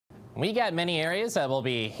We got many areas that will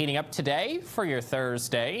be heating up today for your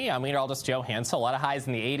Thursday. I'm meteorologist Joe Hansen. A lot of highs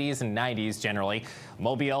in the 80s and 90s generally.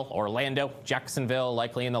 Mobile, Orlando, Jacksonville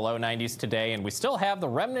likely in the low 90s today. And we still have the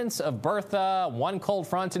remnants of Bertha, one cold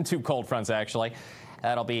front and two cold fronts actually.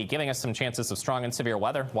 That'll be giving us some chances of strong and severe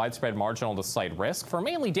weather, widespread marginal to slight risk for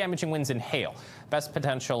mainly damaging winds and hail. Best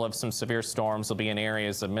potential of some severe storms will be in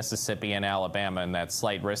areas of Mississippi and Alabama in that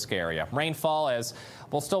slight risk area. Rainfall as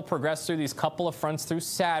we'll still progress through these couple of fronts through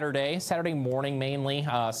Saturday morning mainly.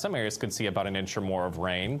 Some areas could see about an inch or more of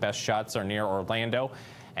rain. Best shots are near Orlando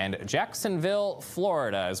and Jacksonville,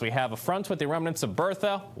 Florida, as we have a front with the remnants of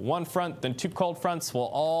Bertha, one front, then two cold fronts will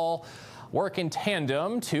all work in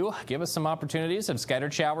tandem to give us some opportunities of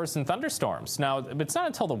scattered showers and thunderstorms. Now, it's not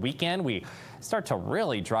until the weekend we start to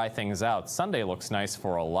really dry things out. Sunday looks nice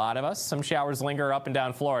for a lot of us. Some showers linger up and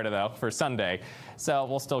down Florida, though, for Sunday. So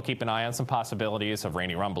we'll still keep an eye on some possibilities of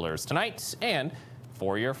rainy rumblers tonight and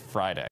for your Friday.